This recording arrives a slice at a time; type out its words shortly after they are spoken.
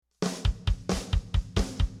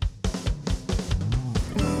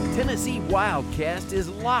Tennessee Wildcast is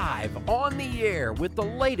live on the air with the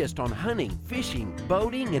latest on hunting, fishing,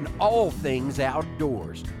 boating, and all things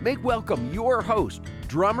outdoors. Make welcome your host,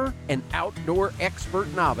 drummer and outdoor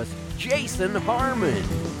expert novice, Jason Harmon.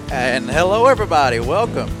 And hello, everybody.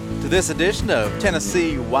 Welcome to this edition of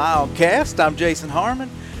Tennessee Wildcast. I'm Jason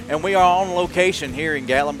Harmon, and we are on location here in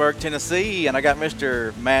Gatlinburg, Tennessee. And I got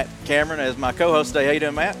Mr. Matt Cameron as my co-host today. How you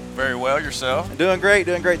doing, Matt? Very well. Yourself? Doing great,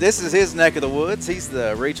 doing great. This is his neck of the woods. He's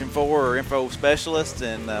the Reaching For info specialist,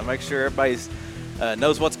 and make sure everybody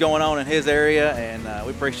knows what's going on in his area. And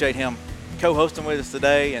we appreciate him co-hosting with us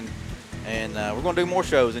today. And we're going to do more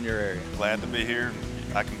shows in your area. Glad to be here.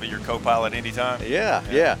 I can be your co-pilot anytime.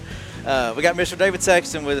 Yeah. We got Mr. David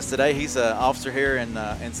Sexton with us today. He's an officer here in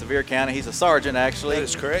Sevier County. He's a sergeant, actually. That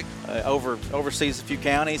is correct. Oversees a few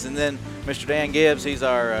counties. And then Mr. Dan Gibbs, he's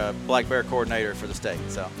our black bear coordinator for the state.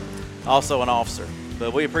 So also an officer.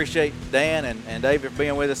 But we appreciate Dan and David for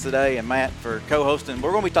being with us today, and Matt for co-hosting. We're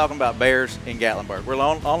going to be talking about bears in Gatlinburg. We're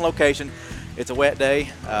on location. It's a wet day,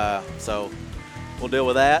 so we'll deal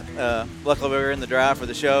with that. Luckily, we're in the drive for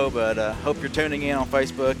the show, but hope you're tuning in on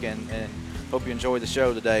Facebook and hope you enjoyed the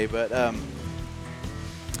show today. But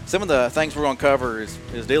some of the things we're going to cover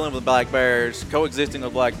is dealing with black bears, coexisting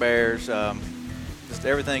with black bears, just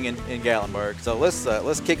everything in Gatlinburg. So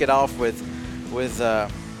let's kick it off with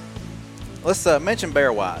let's mention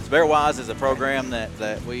BearWise. BearWise is a program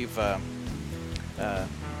that we've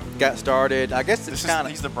got started. I guess it's kind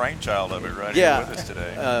of he's the brainchild of it, right? Yeah, here with us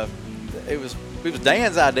today. It was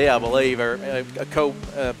Dan's idea, I believe, or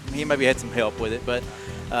he maybe had some help with it, but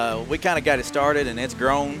we kind of got it started, and it's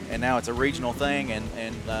grown, and now it's a regional thing.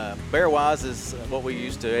 And BearWise is what we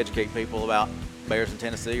use to educate people about bears in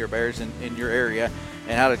Tennessee or bears in your area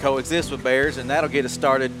and how to coexist with bears, and that'll get us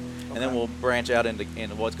started, and then we'll branch out into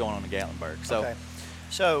what's going on in Gatlinburg.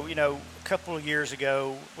 So, a couple of years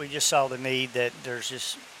ago, we just saw the need that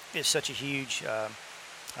it's such a huge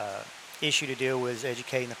issue to deal with,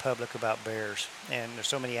 educating the public about bears, and there's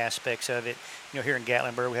so many aspects of it. Here in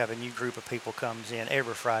Gatlinburg, we have a new group of people comes in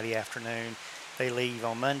every Friday afternoon. They leave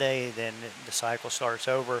on Monday, then the cycle starts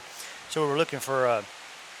over. So we're looking for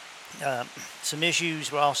some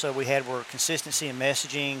issues. We had were consistency in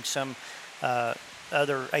messaging. Some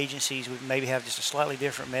other agencies would maybe have just a slightly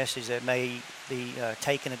different message that may be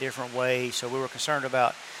taken a different way. So we were concerned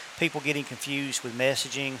about people getting confused with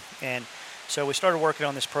messaging, and so we started working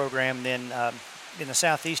on this program. Then in the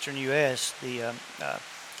southeastern U.S.,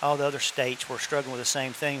 all the other states were struggling with the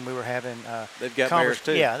same thing. We were having they've got bears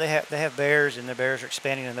too. Yeah, they have bears, and the bears are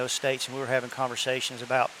expanding in those states, and we were having conversations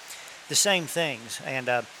about the same things. And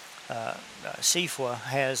CFWA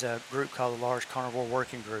has a group called the Large Carnivore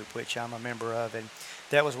Working Group, which I'm a member of, and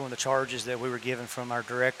that was one of the charges that we were given from our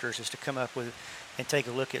directors, is to come up with and take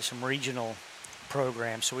a look at some regional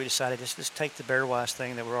program. So we decided just take the BearWise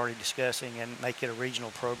thing that we're already discussing and make it a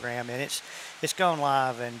regional program, and it's gone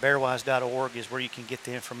live, and bearwise.org is where you can get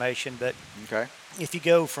the information. But okay, if you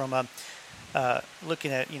go from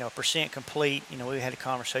looking at percent complete, we had a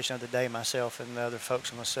conversation the other day, myself and the other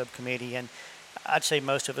folks on the subcommittee, and I'd say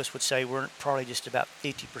most of us would say we're probably just about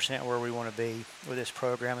 50% where we want to be with this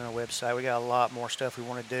program and the website. We got a lot more stuff we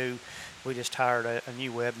want to do. We just hired a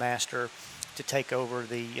new webmaster to take over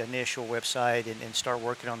the initial website and start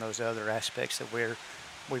working on those other aspects that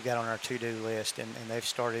we've got on our to-do list, and they've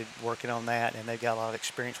started working on that, and they've got a lot of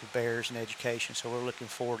experience with bears and education, so we're looking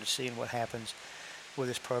forward to seeing what happens with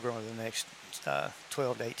this program over the next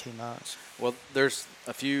 12 to 18 months. Well, there's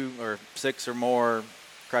a few or 6 or more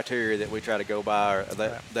criteria that we try to go by, or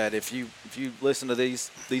that if you listen to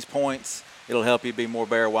these points, it'll help you be more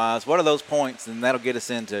bear wise. What are those points? And that'll get us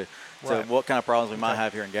into what kind of problems we might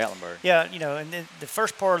have here in Gatlinburg. Yeah, and then the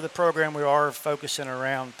first part of the program, we are focusing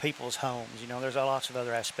around people's homes. There's lots of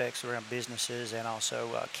other aspects around businesses and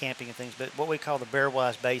also camping and things, but what we call the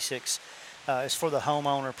BearWise Basics is for the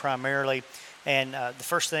homeowner primarily. And the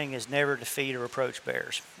first thing is never to feed or approach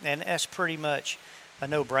bears. And that's pretty much a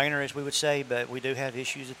no-brainer, as we would say, but we do have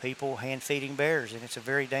issues of people hand-feeding bears, and it's a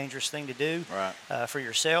very dangerous thing to do for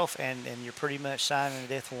yourself, and you're pretty much signing a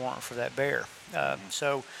death warrant for that bear.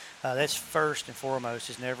 So that's first and foremost,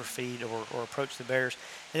 is never feed or approach the bears.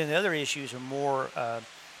 And then the other issues are more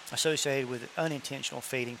associated with unintentional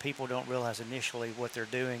feeding. People don't realize initially what they're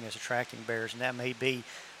doing is attracting bears, and that may be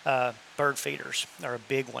bird feeders are a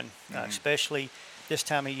big one, especially this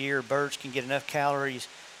time of year. Birds can get enough calories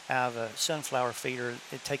out of a sunflower feeder.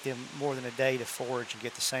 It'd take them more than a day to forage and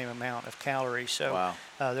get the same amount of calories. So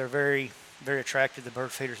they're very, very attracted to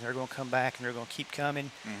bird feeders, and they're going to come back, and they're going to keep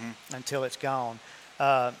coming until it's gone.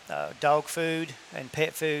 Dog food and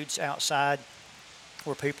pet foods outside,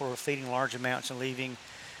 where people are feeding large amounts and leaving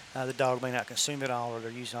The dog may not consume it all, or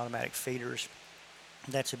they're using automatic feeders.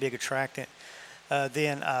 That's a big attractant.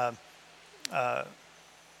 Then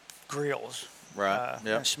grills. Right.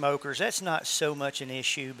 Yep. And smokers. That's not so much an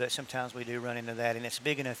issue, but sometimes we do run into that, and it's a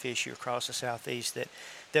big enough issue across the Southeast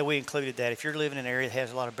that we included that. If you're living in an area that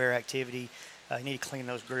has a lot of bear activity, you need to clean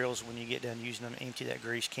those grills when you get done using them, empty that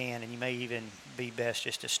grease can, and you may even be best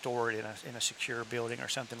just to store it in a secure building or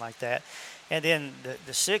something like that. And then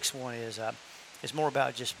the sixth one is more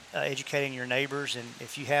about just educating your neighbors, and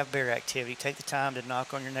if you have bear activity, take the time to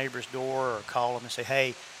knock on your neighbor's door or call them and say,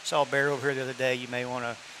 hey, saw a bear over here the other day, you may want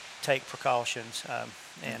to take precautions,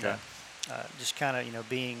 and just kind of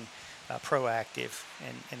being proactive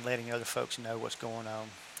and letting other folks know what's going on.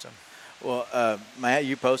 So, well, Matt,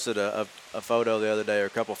 you posted a photo the other day, or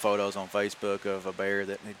a couple of photos on Facebook of a bear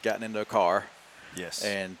that had gotten into a car. Yes.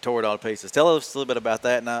 And tore it all to pieces. Tell us a little bit about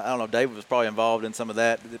that. And I don't know, David was probably involved in some of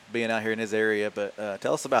that, being out here in his area. But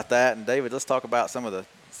tell us about that. And David, let's talk about some of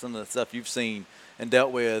the stuff you've seen and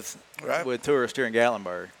dealt with tourists here in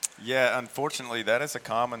Gatlinburg. Yeah, unfortunately, that is a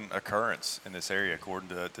common occurrence in this area, according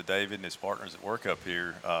to David and his partners that work up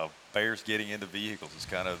here. Bears getting into vehicles is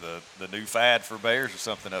kind of the new fad for bears or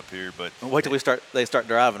something up here. But wait till they start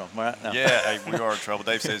driving them, right? No. Yeah, hey, we are in trouble.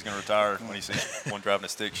 Dave says he's going to retire when he sees one driving a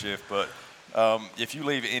stick shift. But if you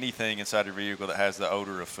leave anything inside your vehicle that has the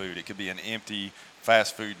odor of food, it could be an empty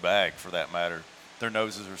fast food bag for that matter. Their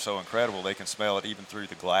noses are so incredible, they can smell it even through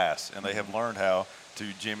the glass. And they have learned how to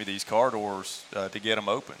jimmy these car doors to get them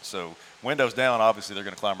open. So windows down, obviously they're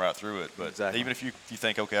going to climb right through it. But exactly. Even if you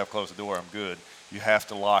think, okay, I've closed the door, I'm good, you have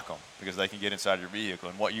to lock them because they can get inside your vehicle.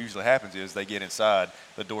 And what usually happens is they get inside,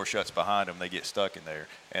 the door shuts behind them, they get stuck in there,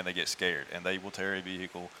 and they get scared. And they will tear a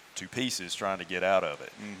vehicle to pieces trying to get out of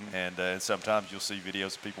it. Mm-hmm. And sometimes you'll see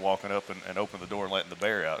videos of people walking up and open the door and letting the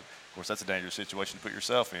bear out. Of course, that's a dangerous situation to put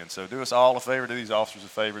yourself in. So do us all a favor, do these officers a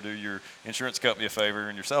favor, do your insurance company a favor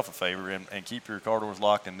and yourself a favor, and keep your car doors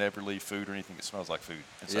locked and never leave food or anything that smells like food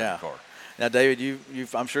inside your car. Now, David,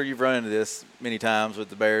 I'm sure you've run into this many times with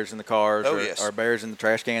the bears in the cars, or bears in the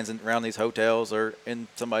trash cans around these hotels, or in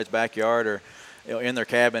somebody's backyard, or in their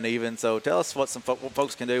cabin even. So tell us what what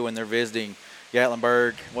folks can do when they're visiting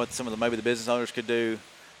Gatlinburg, what some of maybe the business owners could do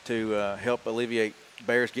to help alleviate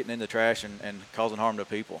bears getting in the trash and causing harm to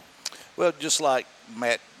people. Well, just like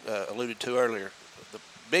Matt alluded to earlier, the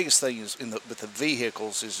biggest thing is with the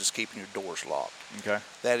vehicles is just keeping your doors locked. Okay.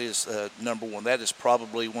 That is number one. That is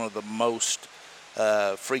probably one of the most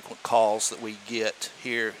frequent calls that we get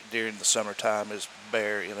here during the summertime is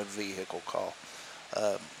bear in a vehicle call.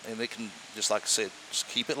 And it can, just like I said, just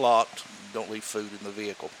keep it locked. Don't leave food in the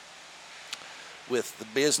vehicle. With the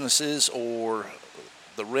businesses or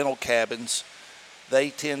the rental cabins, they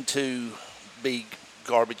tend to be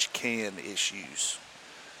garbage can issues.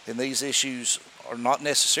 And these issues are not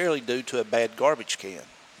necessarily due to a bad garbage can.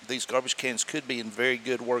 These garbage cans could be in very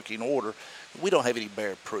good working order. We don't have any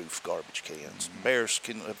bear-proof garbage cans. Mm-hmm. Bears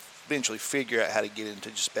can eventually figure out how to get into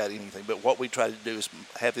just about anything. But what we try to do is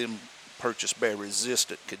have them purchase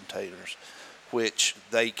bear-resistant containers, which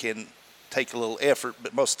they can take a little effort,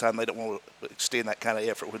 but most of the time they don't want to extend that kind of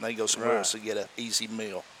effort when they go somewhere else to get an easy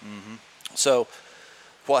meal. Mm-hmm. So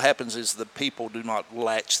what happens is the people do not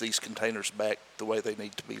latch these containers back the way they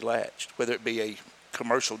need to be latched, whether it be a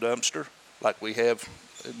commercial dumpster like we have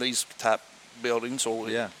in these type buildings or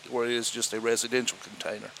it is just a residential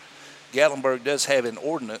container. Gatlinburg does have an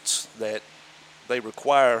ordinance that they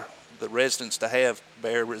require the residents to have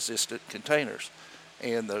bear-resistant containers,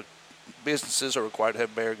 and the businesses are required to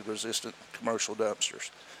have bear-resistant commercial dumpsters.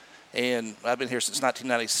 And I've been here since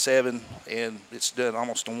 1997, and it's done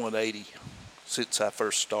almost a 180 since I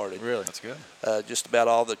first started. Really? That's good. Just about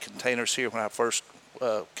all the containers here when I first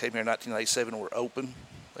came here in 1987 were open,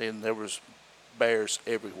 and there was bears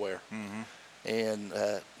everywhere. Mm-hmm. And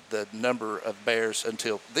the number of bears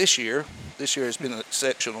until this year has been an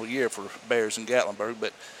exceptional year for bears in Gatlinburg,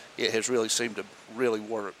 but it has really seemed to really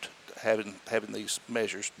worked having these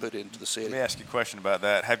measures put into the city. Let me ask you a question about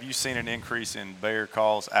that. Have you seen an increase in bear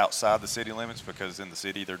calls outside the city limits? Because in the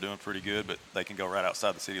city they're doing pretty good, but they can go right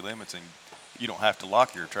outside the city limits and you don't have to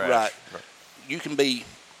lock your trash. Right. You can be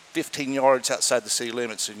 15 yards outside the city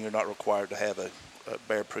limits and you're not required to have a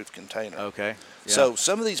bear-proof container. Okay. Yeah. So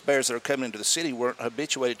some of these bears that are coming into the city weren't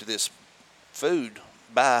habituated to this food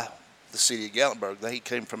by the city of Gatlinburg. They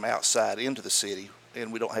came from outside into the city,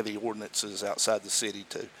 and we don't have any ordinances outside the city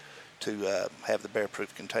to have the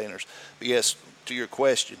bear-proof containers. But yes, to your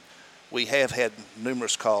question, we have had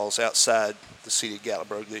numerous calls outside the city of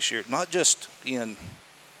Gatlinburg this year, not just in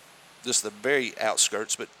just the very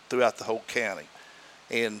outskirts, but throughout the whole county.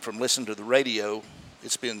 And from listening to the radio,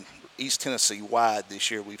 it's been East Tennessee wide this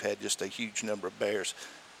year, we've had just a huge number of bears,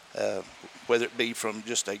 whether it be from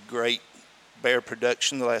just a great bear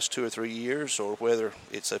production the last 2 or 3 years, or whether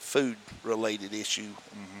it's a food-related issue.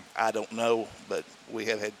 I don't know, but we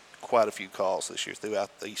have had quite a few calls this year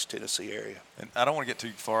throughout the East Tennessee area. And I don't want to get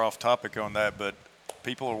too far off topic on that, but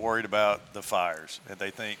people are worried about the fires, and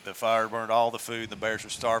they think the fire burned all the food, and the bears are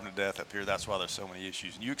starving to death up here. That's why there's so many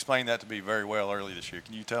issues. And you explained that to me very well early this year.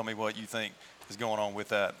 Can you tell me what you think is going on with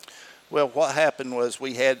that? Well, what happened was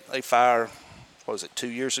we had a fire, what was it, 2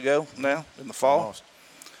 years ago now in the fall? Almost.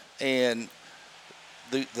 And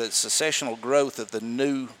the successional growth of the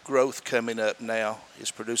new growth coming up now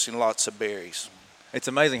is producing lots of berries. It's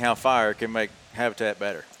amazing how fire can make habitat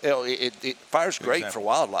better. Fire's great for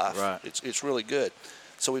wildlife. Right. It's really good.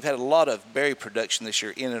 So we've had a lot of berry production this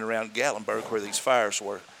year in and around Gatlinburg where these fires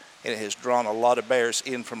were, and it has drawn a lot of bears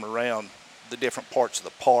in from around the different parts of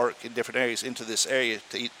the park and different areas into this area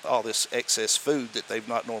to eat all this excess food that they've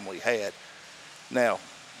not normally had. Now,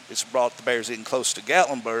 it's brought the bears in close to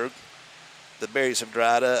Gatlinburg. The berries have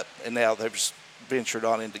dried up, and now they've just ventured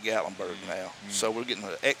on into Gatlinburg now. So we're getting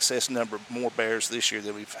an excess number of more bears this year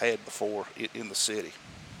than we've had before in the city.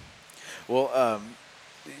 Well,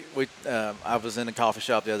 I was in a coffee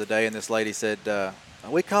shop the other day, and this lady said,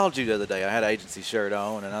 we called you the other day. I had an agency shirt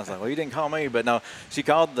on, and I was like, well, you didn't call me. But no, she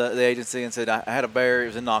called the agency and said, I had a bear. It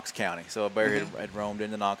was in Knox County. So a bear had roamed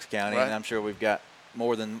into Knox County, Right. and I'm sure we've got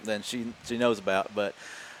more than she knows about. But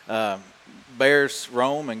bears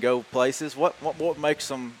roam and go places. What makes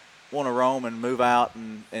them want to roam and move out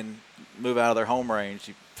and move out of their home range,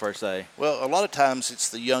 per se? Well, a lot of times it's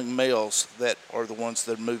the young males that are the ones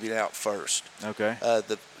that are moving out first. Okay.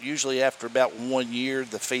 Usually after about 1 year,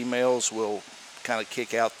 the females will kind of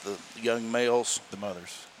kick out the young males. The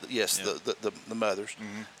mothers. Yes, Yeah. the mothers.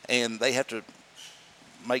 And they have to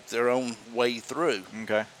make their own way through.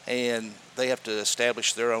 Okay. And they have to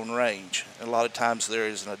establish their own range. And a lot of times there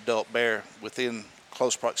is an adult bear within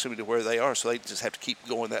close proximity to where they are, so they just have to keep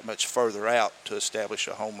going that much further out to establish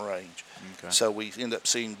a home range. Okay. So we end up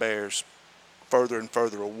seeing bears further and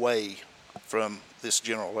further away from this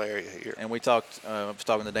general area here. And we talked, I was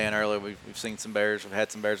talking to Dan earlier, we've seen some bears. We've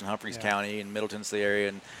had some bears in Humphreys County and Middle Tennessee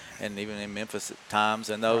area and even in Memphis at times.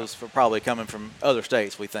 And those were probably coming from other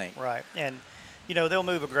states, we think. Right. And, they'll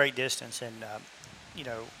move a great distance. And,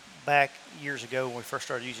 back years ago when we first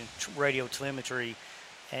started using radio telemetry,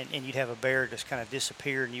 and you'd have a bear just kind of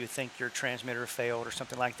disappear, and you would think your transmitter failed or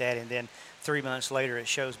something like that. And then 3 months later, it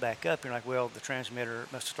shows back up. You're like, well, the transmitter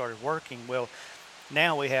must have started working. Well,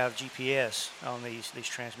 now we have GPS on these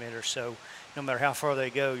transmitters, so no matter how far they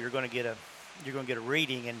go, you're going to get a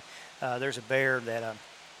reading. And there's a bear that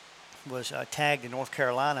was tagged in North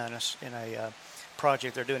Carolina in a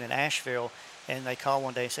project they're doing in Asheville, and they called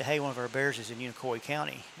one day and said, hey, one of our bears is in Unicoi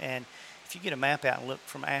County. And if you get a map out and look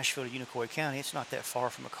from Asheville to Unicoi County, it's not that far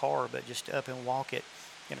from a car, but just up and walk it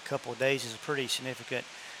in a couple of days is a pretty significant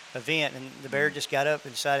event. And the bear just got up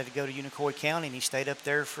and decided to go to Unicoi County, and he stayed up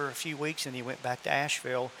there for a few weeks, and he went back to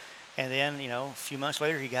Asheville. And then, a few months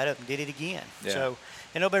later, he got up and did it again. Yeah. So,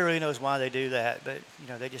 and nobody really knows why they do that, but,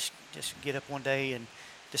 they just get up one day and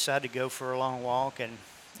decide to go for a long walk and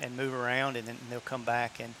move around, and then they'll come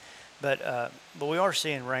back. But we are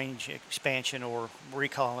seeing range expansion or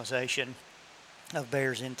recolonization of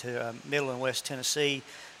bears into Middle and West Tennessee.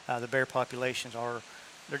 The bear populations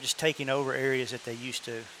they're just taking over areas that they used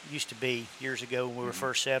to be years ago when we were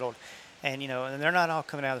first settled. And, and they're not all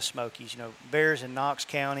coming out of the Smokies. Bears in Knox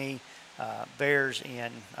County, bears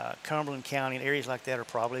in Cumberland County, and areas like that are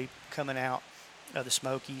probably coming out of the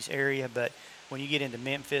Smokies area. But when you get into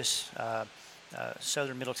Memphis,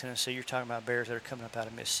 southern Middle Tennessee, you're talking about bears that are coming up out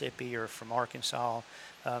of Mississippi or from Arkansas.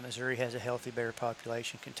 Missouri has a healthy bear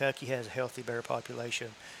population. Kentucky has a healthy bear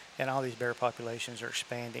population. And all these bear populations are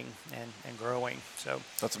expanding and growing. So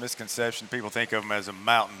that's a misconception. People think of them as a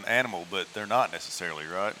mountain animal, but they're not necessarily,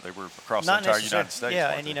 right? They were across the not entire necessarily. United States.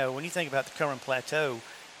 Yeah, and when you think about the Cumberland Plateau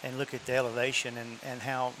and look at the elevation and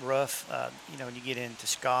how rough, when you get into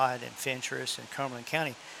Scott and Fentress and Cumberland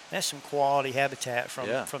County, that's some quality habitat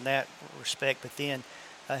from that respect. But then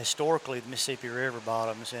historically, the Mississippi River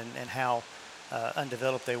bottoms and how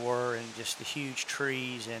undeveloped they were, and just the huge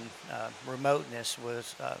trees and remoteness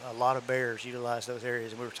was a lot of bears utilized those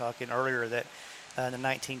areas. And we were talking earlier that in the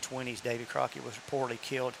 1920s, Davy Crockett was reportedly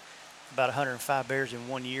killed about 105 bears in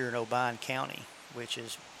 1 year in Obion County, which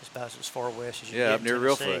is about as far west as you get up in near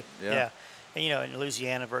Tennessee. Reelfoot. Yeah. And in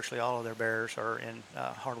Louisiana, virtually all of their bears are in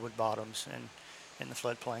hardwood bottoms and in the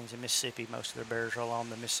floodplains. In Mississippi, most of their bears are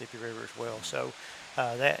along the Mississippi River as well. So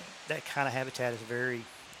that kind of habitat is very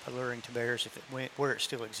alluring to bears where it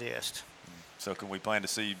still exists. So can we plan to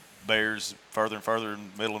see bears further and further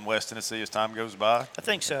in Middle and West Tennessee as time goes by? I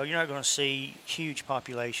think so. You're not going to see huge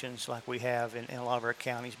populations like we have in a lot of our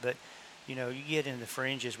counties, but you get into the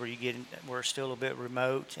fringes where where it's still a bit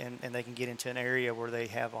remote, and they can get into an area where they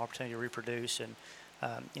have opportunity to reproduce, and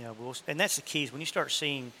and that's the key is when you start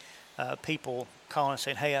seeing people calling and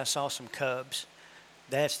saying, "Hey, I saw some cubs."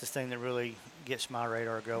 That's the thing that really gets my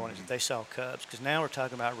radar going is that they saw cubs, because now we're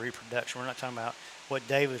talking about reproduction. We're not talking about what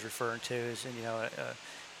Dave was referring to as a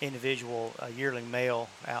individual yearling male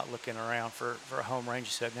out looking around for a home range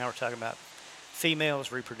setup. Now we're talking about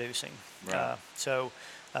females reproducing. Right. So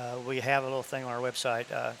we have a little thing on our website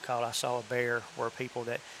called "I Saw a Bear," where people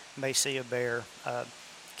that may see a bear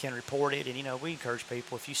can report it. And we encourage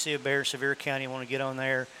people, if you see a bear in Sevier County and want to get on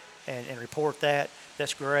there and report that,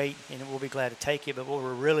 that's great, and we'll be glad to take it. But what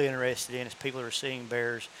we're really interested in is people that are seeing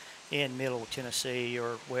bears in Middle Tennessee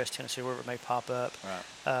or West Tennessee, wherever it may pop up.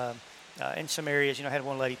 Right. In some areas, I had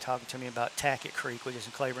one lady talking to me about Tackett Creek, which is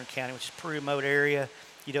in Claiborne County, which is a pretty remote area.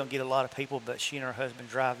 You don't get a lot of people, but she and her husband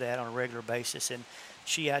drive that on a regular basis, and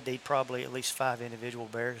she ID'd probably at least 5 individual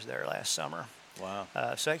bears there last summer. Wow.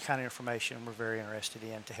 So that kind of information we're very interested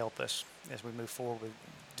in to help us as we move forward with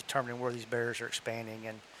determining where these bears are expanding,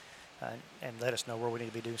 and let us know where we need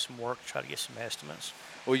to be doing some work to try to get some estimates.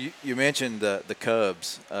 Well, you mentioned the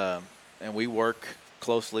cubs, and we work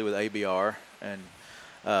closely with ABR. And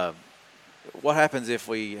what happens if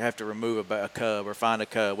we have to remove a cub or find a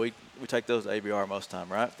cub? We take those to ABR most of the time,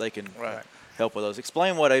 right? They can help with those.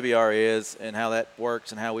 Explain what ABR is and how that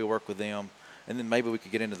works and how we work with them. And then maybe we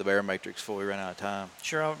could get into the bear matrix before we run out of time.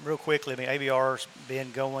 Sure, real quickly. ABR's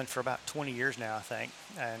been going for about 20 years now, I think,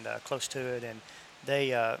 and close to it. And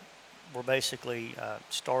they were basically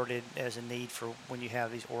started as a need for when you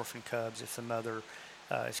have these orphan cubs, if the mother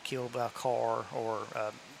is killed by a car or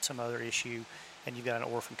some other issue, and you've got an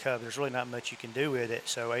orphan cub, there's really not much you can do with it.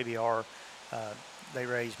 So ABR, they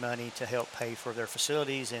raise money to help pay for their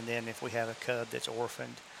facilities, and then if we have a cub that's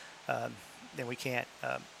orphaned, then we can't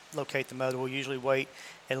locate the mother. We'll usually wait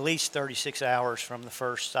at least 36 hours from the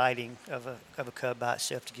first sighting of a cub by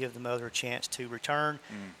itself to give the mother a chance to return.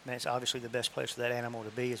 And it's obviously the best place for that animal to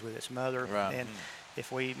be is with its mother. Right. And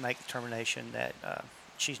if we make the determination that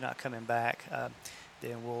she's not coming back,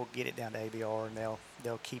 then we'll get it down to ABR, and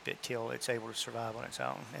they'll keep it till it's able to survive on its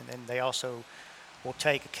own. And then they also will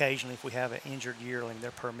take occasionally, if we have an injured yearling,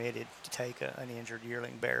 they're permitted to take an injured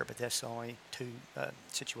yearling bear, but that's the only 2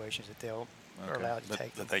 situations that they'll are allowed to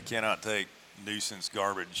take. But they cannot take nuisance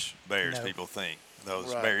garbage bears, No. people think.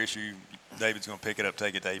 Those Right. bear issue, David's going to pick it up,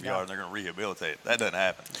 take it to ABR, No. and they're going to rehabilitate it. That doesn't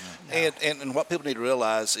happen. No. And what people need to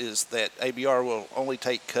realize is that ABR will only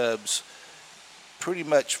take cubs pretty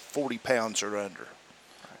much 40 pounds or under.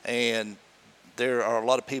 And there are a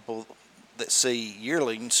lot of people that see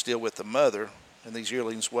yearlings still with the mother, and these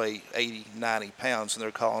yearlings weigh 80, 90 pounds, and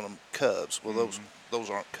they're calling them cubs. Well, those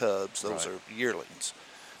aren't cubs. Those Right. are yearlings.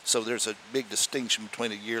 So there's a big distinction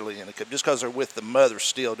between a yearling and a cub. Just because they're with the mother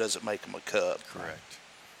still doesn't make them a cub. Correct.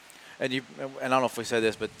 And I don't know if we said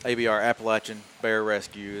this, but ABR, Appalachian Bear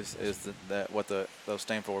Rescue, is what those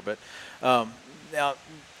stand for. But now,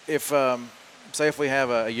 if say if we have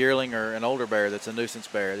a yearling or an older bear that's a nuisance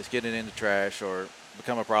bear that's getting into trash or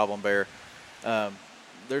become a problem bear,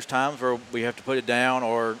 there's times where we have to put it down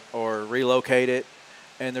or relocate it,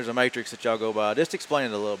 and there's a matrix that y'all go by. Just explain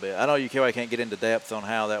it a little bit. I know you can't get into depth on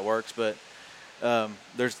how that works, but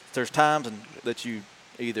there's times that you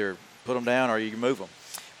either put them down or you move them.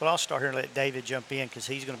 Well, I'll start here and let David jump in, because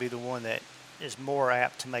he's going to be the one that is more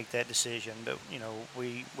apt to make that decision. But,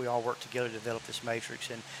 we all work together to develop this matrix.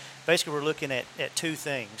 And basically we're looking at 2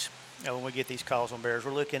 things when we get these calls on bears.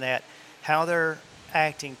 We're looking at how they're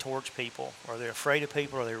acting towards people. Are they afraid of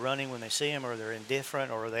people? Are they running when they see them? Or are they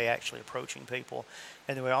indifferent? Or are they actually approaching people?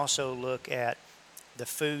 And then we also look at the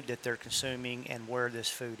food that they're consuming and where this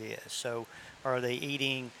food is. So are they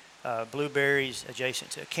eating blueberries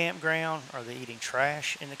adjacent to a campground? Are they eating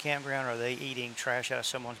trash in the campground? Are they eating trash out of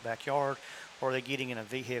someone's backyard? Or are they getting in a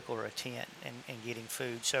vehicle or a tent and getting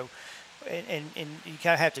food? So, and you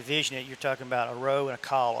kind of have to vision it. You're talking about a row and a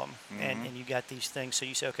column, and you got these things. So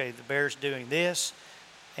you say, okay, the bear's doing this,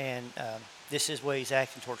 and this is where he's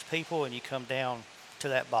acting towards people, and you come down to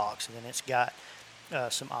that box, and then it's got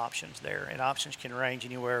some options there. And options can range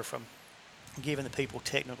anywhere from giving the people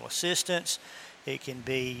technical assistance. It can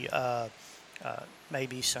be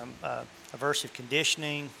maybe some aversive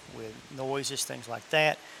conditioning with noises, things like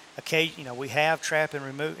that. Occasionally, we have trap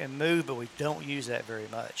and move, but we don't use that very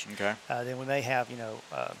much. Okay. Then we may have,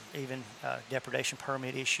 even depredation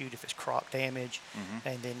permit issued if it's crop damage,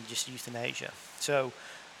 and then just euthanasia. So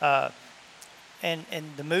And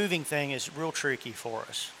the moving thing is real tricky for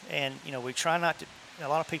us. And, we try not to, a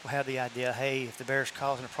lot of people have the idea, hey, if the bear's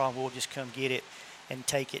causing a problem, we'll just come get it and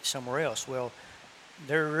take it somewhere else. Well,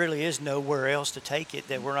 there really is nowhere else to take it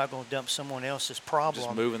that we're not going to dump someone else's problem,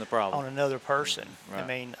 Just moving the problem on another person. Right. I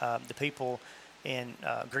mean, the people in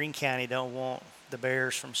Greene County don't want the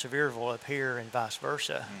bears from Sevierville up here and vice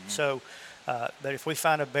versa. So, but if we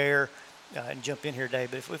find a bear, and jump in here, Dave,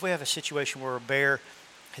 but if we have a situation where a bear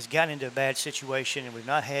has gotten into a bad situation and we've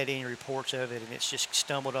not had any reports of it and it's just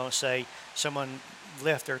stumbled on, say, someone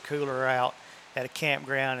left their cooler out at a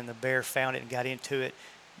campground and the bear found it and got into it,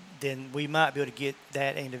 then we might be able to get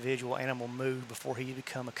that individual animal moved before he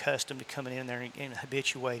become accustomed to coming in there and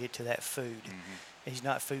habituated to that food. He's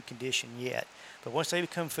not food conditioned yet. But once they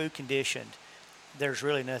become food conditioned, there's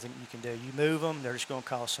really nothing you can do. You move them, they're just going to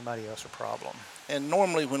cause somebody else a problem. And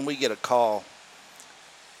normally when we get a call,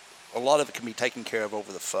 a lot of it can be taken care of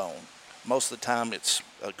over the phone. Most of the time it's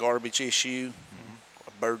a garbage issue,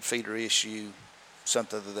 a bird feeder issue,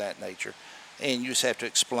 something of that nature. And you just have to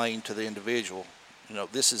explain to the individual,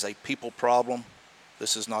 this is a people problem.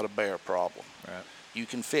 This is not a bear problem. Right. You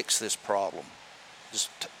can fix this problem. Just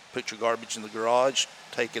put your garbage in the garage,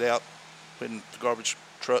 take it out when the garbage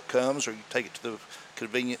truck comes, or you take it to the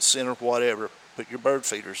convenience center, whatever, put your bird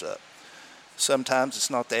feeders up. Sometimes it's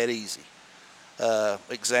not that easy.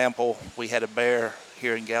 Example, we had a bear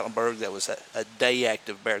here in Gatlinburg that was a day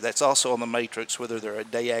active bear. That's also on the matrix, whether they're a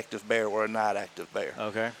day active bear or a night active bear.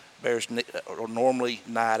 Okay. Bears are normally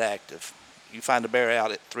night active. You find a bear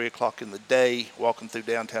out at 3 o'clock in the day walking through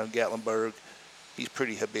downtown Gatlinburg, he's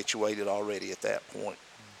pretty habituated already at that point.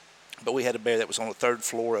 But we had a bear that was on the 3rd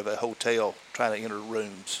floor of a hotel trying to enter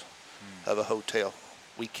rooms of a hotel.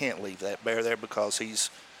 We can't leave that bear there because he's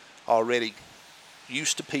already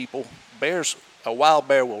used to people. A wild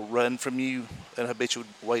bear will run from you, an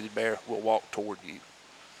habituated bear will walk toward you.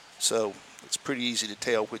 So it's pretty easy to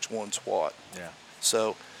tell which one's what. Yeah.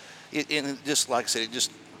 So it just, like I said, it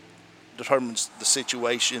just determines the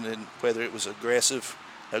situation and whether it was aggressive.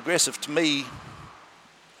 Aggressive to me,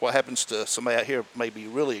 what happens to somebody out here may be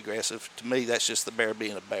really aggressive. To me, that's just the bear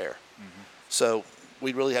being a bear. So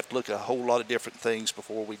we really have to look at a whole lot of different things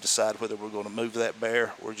before we decide whether we're going to move that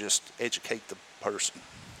bear or just educate the person.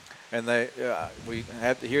 And we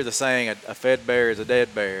have to hear the saying, a fed bear is a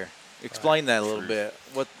dead bear. Explain that a little bit.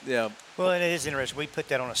 Well, and it is interesting. We put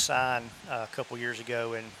that on a sign a couple years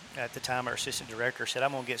ago, and at the time our assistant director said,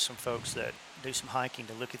 I'm going to get some folks that do some hiking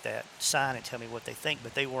to look at that sign and tell me what they think,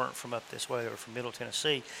 but they weren't from up this way. They were from Middle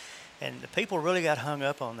Tennessee. And the people really got hung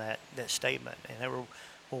up on that statement. And they were,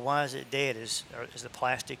 well, why is it dead? Is the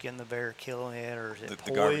plastic in the bear killing it, or is it poison?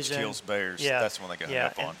 The garbage kills bears. Yeah. That's when they got hung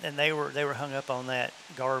up on. And they were hung up on that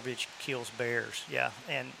garbage kills bears. Yeah,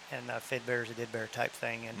 and fed bears a dead bear type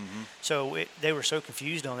thing. And so they were so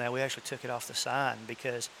confused on that, we actually took it off the sign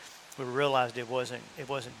because we realized it wasn't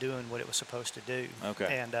doing what it was supposed to do.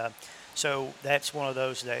 Okay. And so that's one of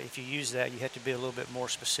those that if you use that, you have to be a little bit more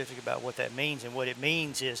specific about what that means. And what it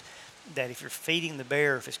means is that if you're feeding the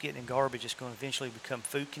bear, if it's getting in garbage, it's going to eventually become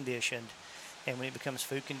food conditioned. And when it becomes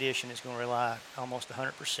food conditioned, it's going to rely almost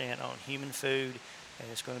 100% on human food, and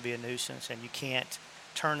it's going to be a nuisance. And you can't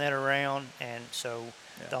turn that around. And so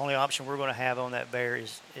the only option we're going to have on that bear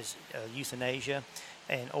is euthanasia,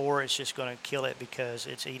 or it's just going to kill it because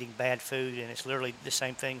it's eating bad food, and it's literally the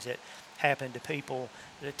same things that happen to people.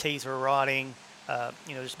 The teeth are rotting.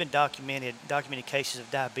 There's been documented cases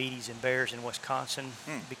of diabetes in bears in Wisconsin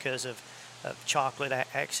because of chocolate,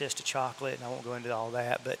 access to chocolate, and I won't go into all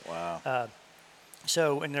that. But wow.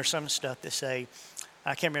 And there's some stuff that say,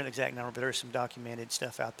 I can't remember the exact number, but there's some documented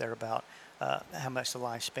stuff out there about how much the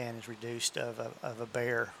lifespan is reduced of a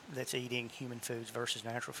bear that's eating human foods versus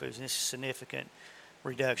natural foods, and it's a significant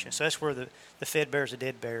reduction. So that's where the fed bear is a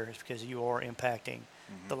dead bear, is because you are impacting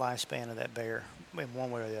the lifespan of that bear in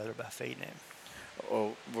one way or the other by feeding it.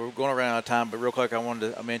 Well, we're going around out of time, but real quick, I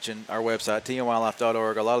wanted to mention our website,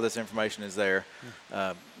 tnwildlife.org. A lot of this information is there.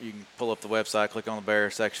 You can pull up the website, click on the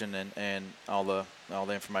bear section, and all the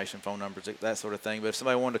information, phone numbers, that sort of thing. But if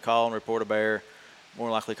somebody wanted to call and report a bear, more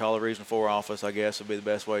likely call the Region 4 office, I guess, would be the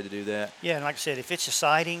best way to do that. Yeah, and like I said, if it's a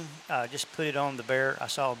sighting, just put it on the bear. I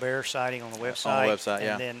saw a bear sighting on the website. On the website,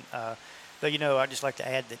 yeah. And then, but I'd just like to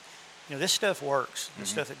add that, this stuff works. The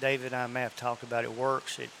stuff that David and I may have talked about, it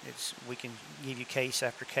works. We can give you case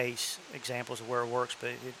after case examples of where it works, but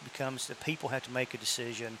it becomes the people have to make a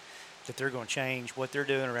decision that they're going to change what they're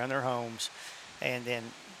doing around their homes, and then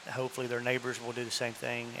hopefully their neighbors will do the same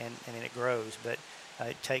thing, and then it grows. But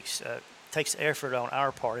it takes takes the effort on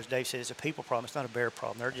our part. As Dave said, it's a people problem. It's not a bear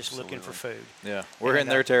problem. They're just looking for food. Yeah, we're in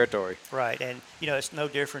their territory. Right, and it's no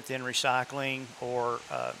different than recycling or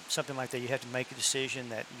something like that. You have to make a decision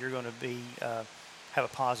that you're going to be have a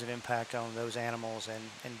positive impact on those animals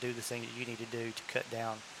and do the things that you need to do to cut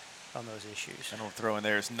down on those issues. And I'll throw in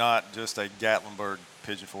there, it's not just a Gatlinburg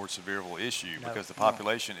Pigeon Forge Sevierville issue, because the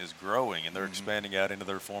population is growing and they're expanding out into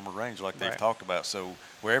their former range like they've talked about. So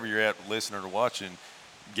wherever you're at, listening or watching,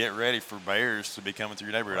 get ready for bears to be coming through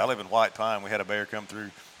your neighborhood. I live in White Pine. We had a bear come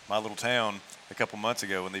through my little town a couple months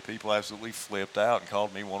ago, and the people absolutely flipped out and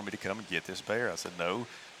called me, wanted me to come and get this bear. I said, no,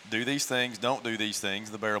 do these things, don't do these things.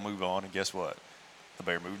 The bear will move on, and guess what? The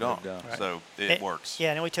bear moved on. Right. So it works.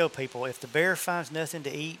 Yeah, and we tell people, if the bear finds nothing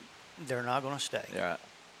to eat, they're not going to stay. Yeah.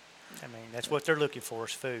 I mean, that's what they're looking for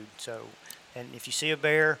is food. So, and if you see a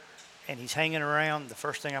bear and he's hanging around, the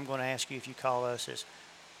first thing I'm going to ask you if you call us is,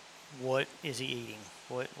 what is he eating?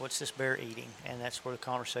 What's this bear eating? And that's where the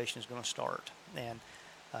conversation is going to start. And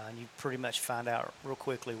you pretty much find out real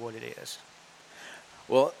quickly what it is.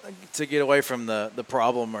 Well, to get away from the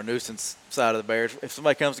problem or nuisance side of the bears, if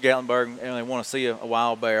somebody comes to Gatlinburg and they want to see a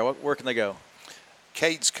wild bear, where can they go?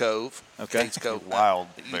 Cades Cove. Okay. Cades Cove. Wild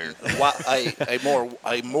bear. A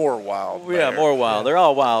more wild bear. Yeah, more wild. They're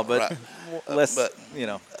all wild, but less,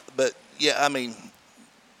 But, yeah, I mean,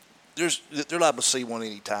 they're liable to see one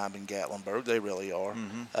any time in Gatlinburg. They really are,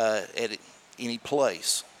 at any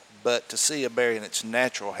place. But to see a bear in its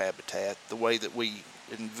natural habitat, the way that we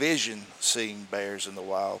envision seeing bears in the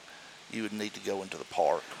wild, you would need to go into the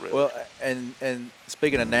park, really. Well, and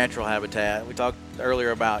speaking of natural habitat, we talked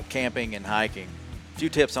earlier about camping and hiking. A few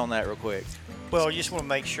tips on that real quick. Well, you just want to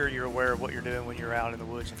make sure you're aware of what you're doing when you're out in the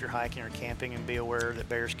woods. If you're hiking or camping, and be aware that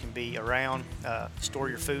bears can be around. Store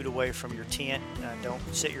your food away from your tent. Don't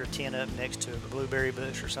set your tent up next to a blueberry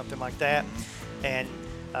bush or something like that. And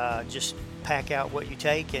just pack out what you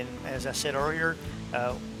take. And as I said earlier,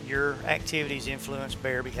 your activities influence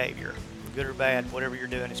bear behavior. Good or bad, whatever you're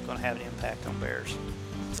doing, it's going to have an impact on bears.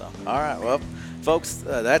 So, all right, well, folks,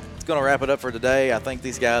 that's going to wrap it up for today. I thank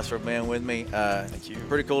these guys for being with me. Thank you.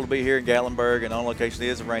 Pretty cool to be here in Gatlinburg, and on location. It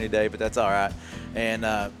is a rainy day, but that's all right.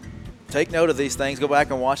 And take note of these things. Go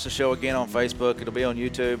back and watch the show again on Facebook. It'll be on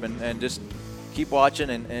YouTube, and just keep watching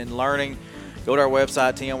and learning. Go to our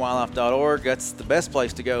website, tnwildlife.org. That's the best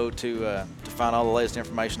place to go to find all the latest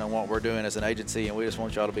information on what we're doing as an agency, and we just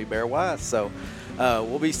want y'all to be bear wise. So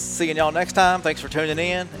we'll be seeing y'all next time. Thanks for tuning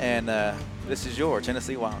in, and this is your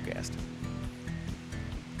Tennessee Wildcast.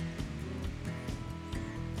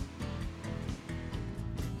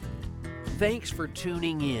 Thanks for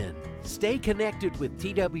tuning in. Stay connected with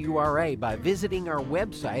TWRA by visiting our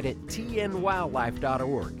website at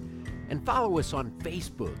tnwildlife.org and follow us on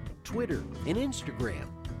Facebook, Twitter, and Instagram.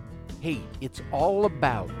 Hey, it's all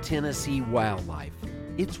about Tennessee wildlife.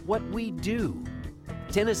 It's what we do.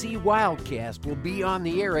 Tennessee Wildcast will be on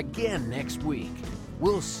the air again next week.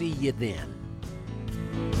 We'll see you then.